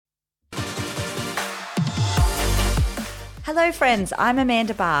Hello friends, I'm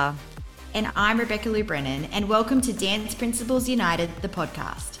Amanda Barr. And I'm Rebecca Lou Brennan, and welcome to Dance Principles United, the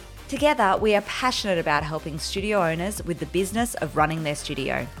podcast. Together, we are passionate about helping studio owners with the business of running their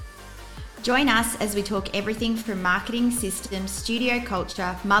studio. Join us as we talk everything from marketing, systems, studio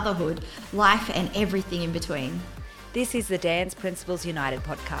culture, motherhood, life, and everything in between. This is the Dance Principles United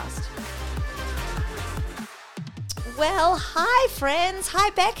podcast. Well, hi friends. Hi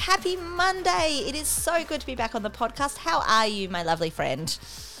Beck. Happy Monday. It is so good to be back on the podcast. How are you, my lovely friend?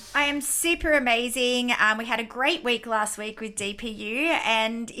 I am super amazing. We had a great week last week with DPU,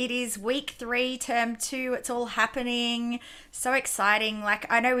 and it is week 3, term 2. It's all happening. So exciting. Like,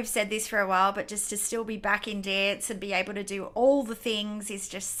 I know we've said this for a while, but just to still be back in dance and be able to do all the things is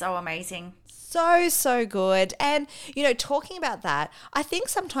just so amazing. So good. And, talking about that, I think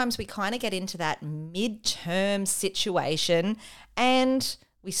sometimes we kind of get into that midterm situation and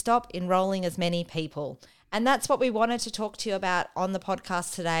we stop enrolling as many people. And that's what we wanted to talk to you about on the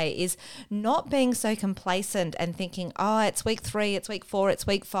podcast today, is not being so complacent and thinking, oh, it's week 3, it's week 4, it's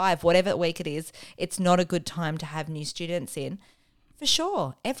week 5, whatever week it is, it's not a good time to have new students in. For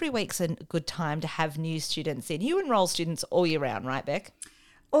sure, every week's a good time to have new students in. You enroll students all year round, right, Beck?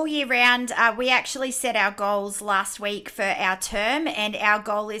 All year round. We actually set our goals last week for our term, and our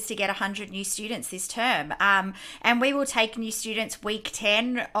goal is to get 100 new students this term. And we will take new students week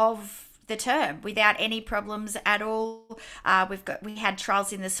 10 of the term without any problems at all. We had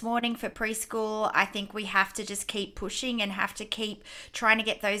trials in this morning for preschool. I think we have to just keep pushing and have to keep trying to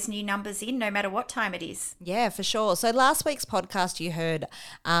get those new numbers in no matter what time it is. Yeah, for sure. So last week's podcast, you heard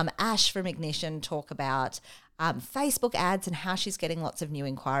Ash from Ignition talk about Facebook ads and how she's getting lots of new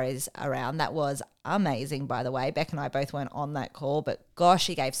inquiries around. That was amazing, by the way. Beck and I both went on that call, but gosh,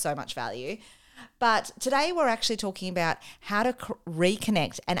 she gave so much value. But today we're actually talking about how to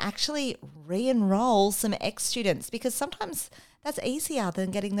reconnect and actually re-enroll some ex-students, because sometimes that's easier than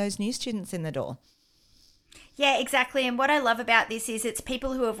getting those new students in the door. Yeah, exactly. And what I love about this is it's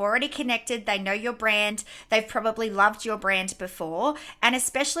people who have already connected. They know your brand. They've probably loved your brand before. And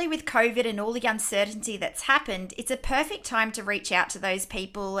especially with COVID and all the uncertainty that's happened, it's a perfect time to reach out to those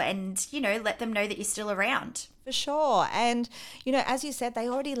people and, let them know that you're still around. For sure. And, as you said, they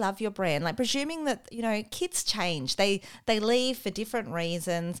already love your brand. Like, presuming that, kids change. They leave for different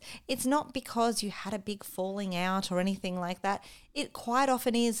reasons. It's not because you had a big falling out or anything like that. It quite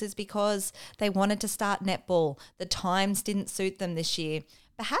often is because they wanted to start netball. The times didn't suit them this year.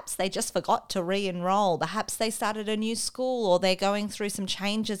 Perhaps they just forgot to re-enroll. Perhaps they started a new school, or they're going through some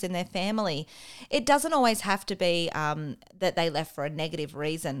changes in their family. It doesn't always have to be that they left for a negative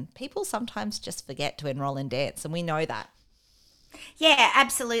reason. People sometimes just forget to enroll in dance, and we know that. Yeah,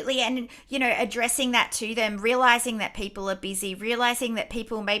 absolutely. And, addressing that to them, realizing that people are busy, realizing that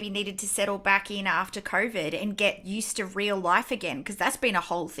people maybe needed to settle back in after COVID and get used to real life again, because that's been a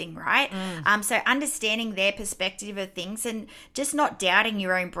whole thing, right? So understanding their perspective of things and just not doubting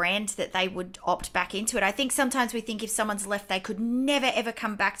your own brand that they would opt back into it. I think sometimes we think if someone's left, they could never, ever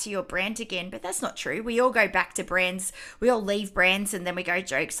come back to your brand again, but that's not true. We all go back to brands. We all leave brands and then we go,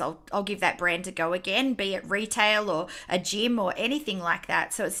 jokes, I'll give that brand a go again, be it retail or a gym or anything like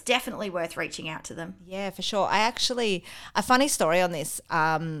that. So it's definitely worth reaching out to them. Yeah, for sure. A funny story on this,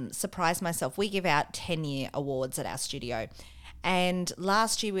 surprised myself. We give out 10-year awards at our studio. And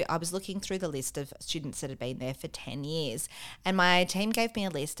last year, I was looking through the list of students that had been there for 10 years. And my team gave me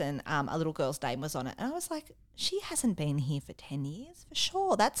a list, and a little girl's name was on it. And I was like, she hasn't been here for 10 years for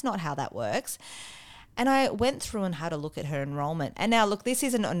sure. That's not how that works. And I went through and had a look at her enrollment. And now, look, this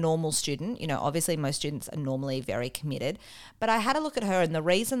isn't a normal student. Obviously most students are normally very committed. But I had a look at her, and the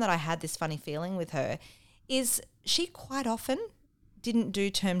reason that I had this funny feeling with her is she quite often didn't do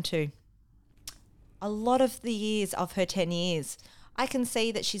term 2. A lot of the years of her 10 years, I can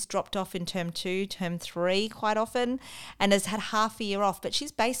see that she's dropped off in term 2, term 3 quite often, and has had half a year off. But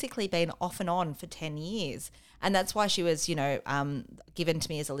she's basically been off and on for 10 years. And that's why she was, given to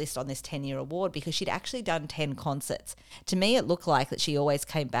me as a list on this 10-year award, because she'd actually done 10 concerts. To me, it looked like that she always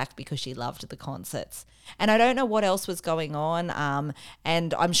came back because she loved the concerts. And I don't know what else was going on.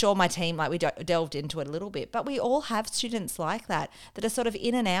 And I'm sure my team, we delved into it a little bit, but we all have students like that are sort of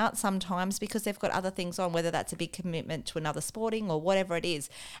in and out sometimes because they've got other things on, whether that's a big commitment to another sporting or whatever it is.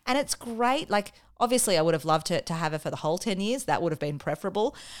 And it's great. Obviously, I would have loved to have her for the whole 10 years. That would have been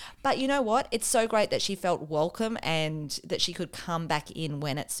preferable. But you know what? It's so great that she felt welcome and that she could come back in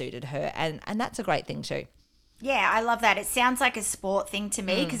when it suited her. And that's a great thing too. Yeah, I love that. It sounds like a sport thing to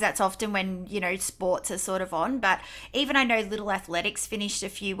me because that's often when, sports are sort of on. But even I know Little Athletics finished a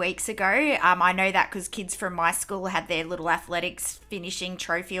few weeks ago. I know that because kids from my school had their Little Athletics finishing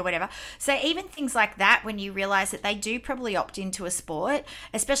trophy or whatever. So even things like that, when you realize that they do probably opt into a sport,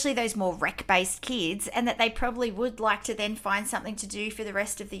 especially those more rec-based kids, and that they probably would like to then find something to do for the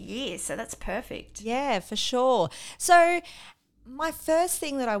rest of the year. So that's perfect. Yeah, for sure. So my first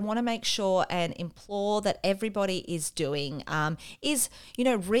thing that I want to make sure and implore that everybody is doing is,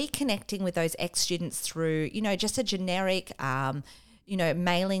 reconnecting with those ex-students through, just a generic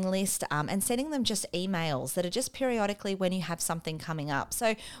mailing list and sending them just emails that are just periodically when you have something coming up.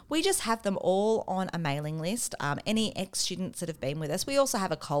 So we just have them all on a mailing list. Any ex-students that have been with us. We also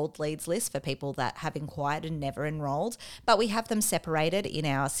have a cold leads list for people that have inquired and never enrolled, but we have them separated in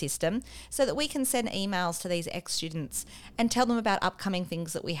our system so that we can send emails to these ex-students and tell them about upcoming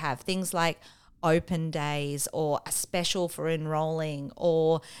things that we have. Things like open days or a special for enrolling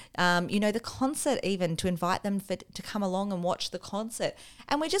or, the concert even, to invite them to come along and watch the concert.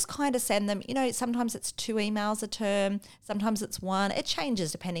 And we just kind of send them, sometimes it's 2 emails a term, sometimes it's 1. It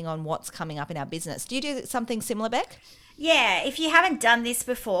changes depending on what's coming up in our business. Do you do something similar, Beck? Yeah, if you haven't done this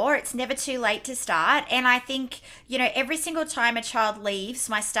before, it's never too late to start. And I think, every single time a child leaves,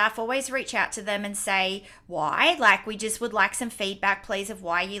 my staff always reach out to them and say, why? Like, we just would like some feedback, please, of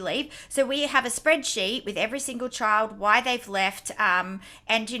why you leave. So we have a spreadsheet with every single child, why they've left, and,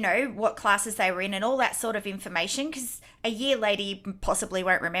 what classes they were in and all that sort of information, because a year later, you possibly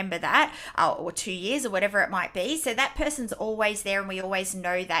won't remember that, or 2 years or whatever it might be. So that person's always there and we always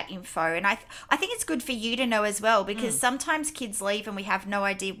know that info. And I think it's good for you to know as well, because sometimes kids leave and we have no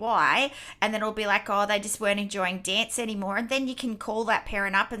idea why. And then it'll be like, oh, they just weren't enjoying dance anymore. And then you can call that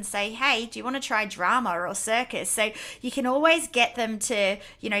parent up and say, hey, do you want to try drama or circus? So you can always get them to,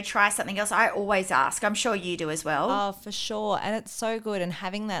 try something else. I always ask. I'm sure you do as well. Oh, for sure. And it's so good. And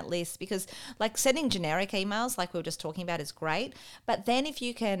having that list, because like sending generic emails, like we were just talking about, is great. But then if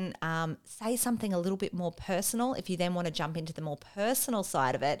you can say something a little bit more personal, if you then want to jump into the more personal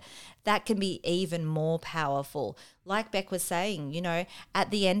side of it, that can be even more powerful. Like Beck was saying,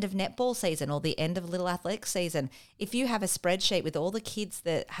 at the end of netball season or the end of Little Athletics season, if you have a spreadsheet with all the kids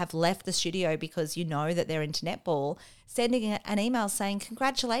that have left the studio because you know that they're into netball, sending an email saying,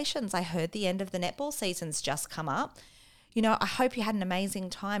 congratulations, I heard the end of the netball season's just come up. I hope you had an amazing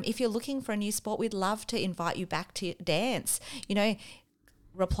time. If you're looking for a new sport, we'd love to invite you back to dance.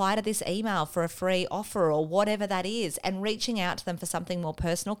 Reply to this email for a free offer or whatever that is. And reaching out to them for something more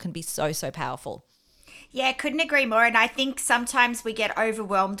personal can be so, so powerful. Yeah, couldn't agree more. And I think sometimes we get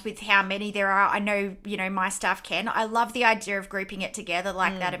overwhelmed with how many there are. I know, my staff can. I love the idea of grouping it together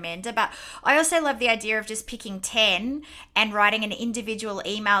like that, Amanda. But I also love the idea of just picking 10 and writing an individual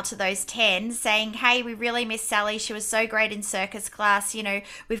email to those 10 saying, hey, we really miss Sally. She was so great in circus class.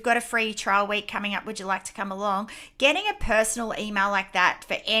 We've got a free trial week coming up. Would you like to come along? Getting a personal email like that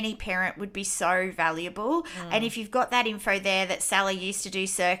for any parent would be so valuable. And if you've got that info there that Sally used to do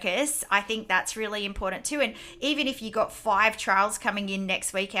circus, I think that's really important too. And even if you got 5 trials coming in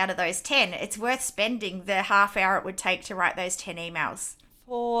next week out of those 10, it's worth spending the half hour it would take to write those 10 emails.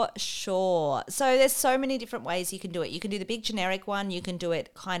 For sure. So there's so many different ways you can do it. You can do the big generic one. You can do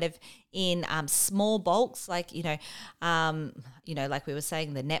it kind of in small bulks, like, like we were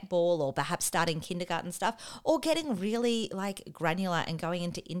saying, the netball or perhaps starting kindergarten stuff, or getting really like granular and going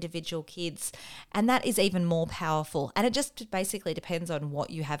into individual kids. And that is even more powerful. And it just basically depends on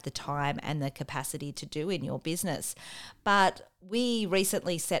what you have the time and the capacity to do in your business. But we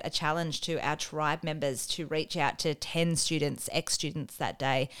recently set a challenge to our tribe members to reach out to 10 students, ex-students that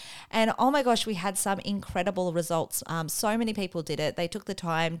day. And oh my gosh, we had some incredible results. So many people did it. They took the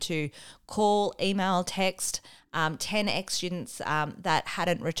time to call, email, text 10 ex-students that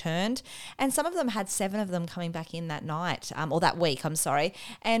hadn't returned. And some of them had 7 of them coming back in that night, or that week, I'm sorry,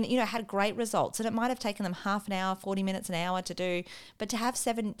 and, had great results. And it might have taken them half an hour, 40 minutes, an hour to do. But to have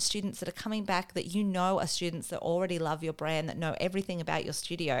 7 students that are coming back that are students that already love your brand, that know everything about your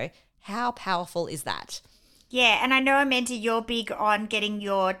studio, how powerful is that? Yeah, and I know, Amanda, you're big on getting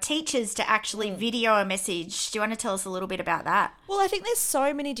your teachers to actually video a message. Do you want to tell us a little bit about that? Well, I think there's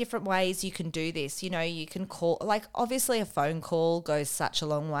so many different ways you can do this. You can call, like obviously a phone call goes such a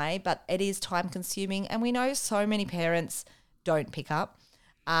long way, but it is time consuming. And we know so many parents don't pick up.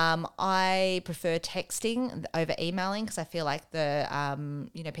 I prefer texting over emailing because I feel like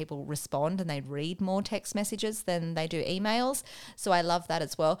people respond and they read more text messages than they do emails. So I love that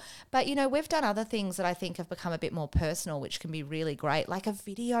as well. But, we've done other things that I think have become a bit more personal, which can be really great, like a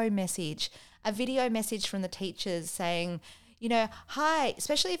video message from the teachers saying, hi,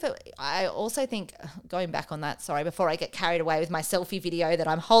 especially I also think, going back on that, sorry, before I get carried away with my selfie video that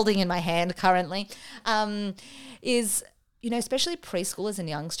I'm holding in my hand currently, is, especially preschoolers and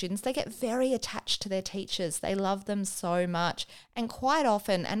young students, they get very attached to their teachers. They love them so much. And quite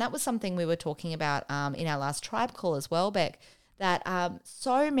often, and that was something we were talking about in our last tribe call as well, Beck, that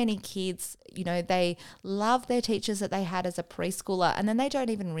so many kids, they love their teachers that they had as a preschooler, and then they don't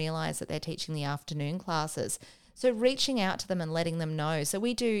even realise that they're teaching the afternoon classes. So reaching out to them and letting them know. So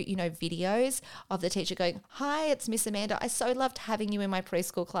we do, videos of the teacher going, hi, it's Miss Amanda. I so loved having you in my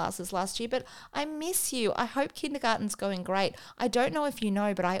preschool classes last year, but I miss you. I hope kindergarten's going great. I don't know if you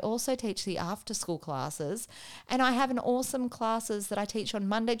know, but I also teach the after school classes, and I have an awesome classes that I teach on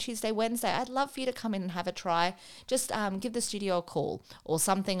Monday, Tuesday, Wednesday. I'd love for you to come in and have a try. Just give the studio a call or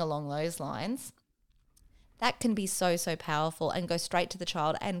something along those lines. That can be so, so powerful and go straight to the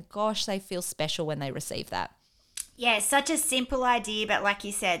child. And gosh, they feel special when they receive that. Yeah, such a simple idea, but like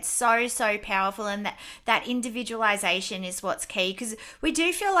you said, so, so powerful. And that individualization is what's key, because we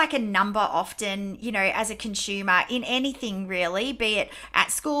do feel like a number often, as a consumer in anything really, be it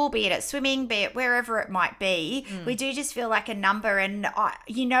at school, be it at swimming, be it wherever it might be. We do just feel like a number. And,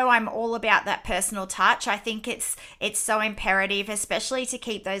 I'm all about that personal touch. I think it's so imperative, especially to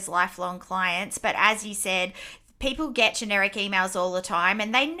keep those lifelong clients. But as you said, people get generic emails all the time,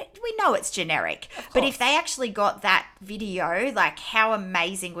 and we know it's generic. But if they actually got that video, like, how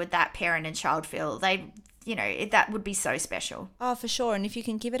amazing would that parent and child feel? That would be so special. Oh, for sure. And if you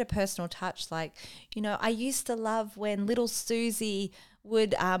can give it a personal touch, like, I used to love when little Susie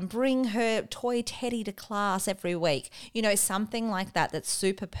would bring her toy teddy to class every week, something like that that's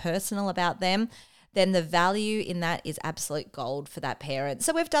super personal about them, then the value in that is absolute gold for that parent.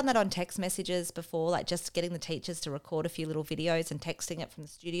 So we've done that on text messages before, like just getting the teachers to record a few little videos and texting it from the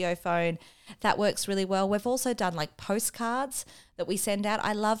studio phone. That works really well. We've also done like postcards that we send out.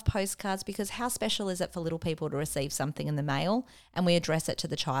 I love postcards because how special is it for little people to receive something in the mail, and we address it to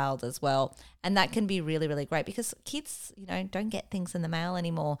the child as well. And that can be really, really great because kids, don't get things in the mail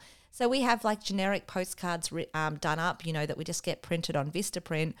anymore. So we have like generic postcards done up, that we just get printed on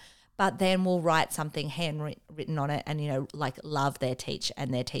Vistaprint. But then we'll write something handwritten on it and, like love their teacher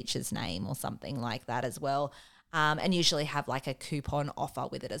and their teacher's name or something like that as well. And usually have like a coupon offer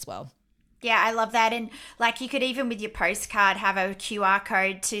with it as well. Yeah, I love that. And like you could even with your postcard have a QR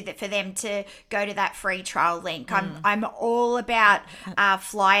code for them to go to that free trial link. I'm all about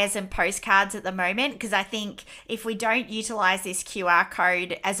flyers and postcards at the moment, because I think if we don't utilize this QR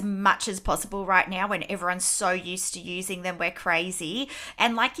code as much as possible right now, when everyone's so used to using them, we're crazy.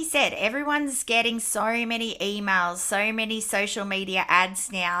 And like you said, everyone's getting so many emails, so many social media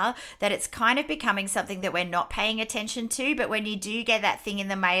ads now that it's kind of becoming something that we're not paying attention to. But when you do get that thing in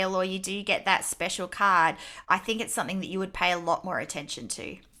the mail, or you do get that special card, I think it's something that you would pay a lot more attention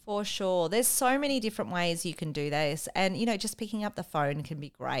to. For sure. There's so many different ways you can do this. And, just picking up the phone can be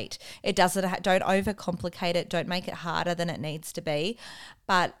great. It doesn't, don't overcomplicate it. Don't make it harder than it needs to be.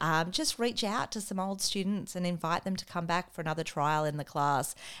 But just reach out to some old students and invite them to come back for another trial in the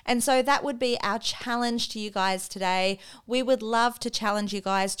class. And so that would be our challenge to you guys today. We would love to challenge you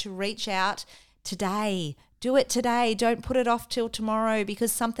guys to reach out today. Do it today. Don't put it off till tomorrow,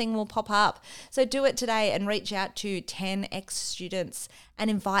 because something will pop up. So do it today and reach out to 10 ex-students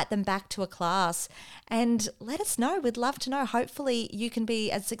and invite them back to a class and let us know. We'd love to know. Hopefully you can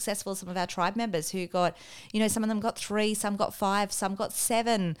be as successful as some of our tribe members who got, some of them got 3, some got 5, some got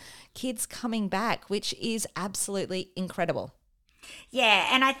 7 kids coming back, which is absolutely incredible. Yeah,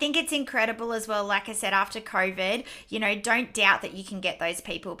 and I think it's incredible as well, like I said, after COVID, don't doubt that you can get those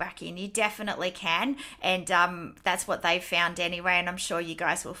people back in. You definitely can, and that's what they've found anyway, and I'm sure you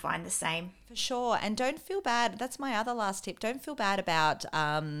guys will find the same. For sure, and don't feel bad. That's my other last tip. Don't feel bad about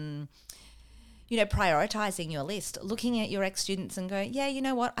prioritizing your list, looking at your ex-students and going, yeah, you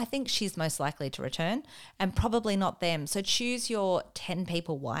know what, I think she's most likely to return and probably not them. So choose your 10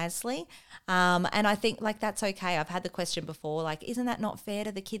 people wisely. And I think that's okay. I've had the question before, isn't that not fair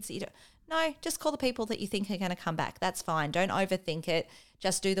to the kids that you don't? No, just call the people that you think are going to come back. That's fine. Don't overthink it.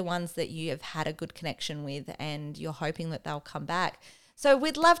 Just do the ones that you have had a good connection with and you're hoping that they'll come back. So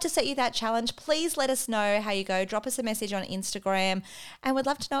we'd love to set you that challenge. Please let us know how you go. Drop us a message on Instagram. And we'd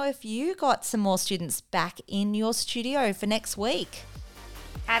love to know if you got some more students back in your studio for next week.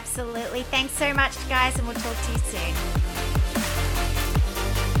 Absolutely. Thanks so much, guys, and we'll talk to you soon.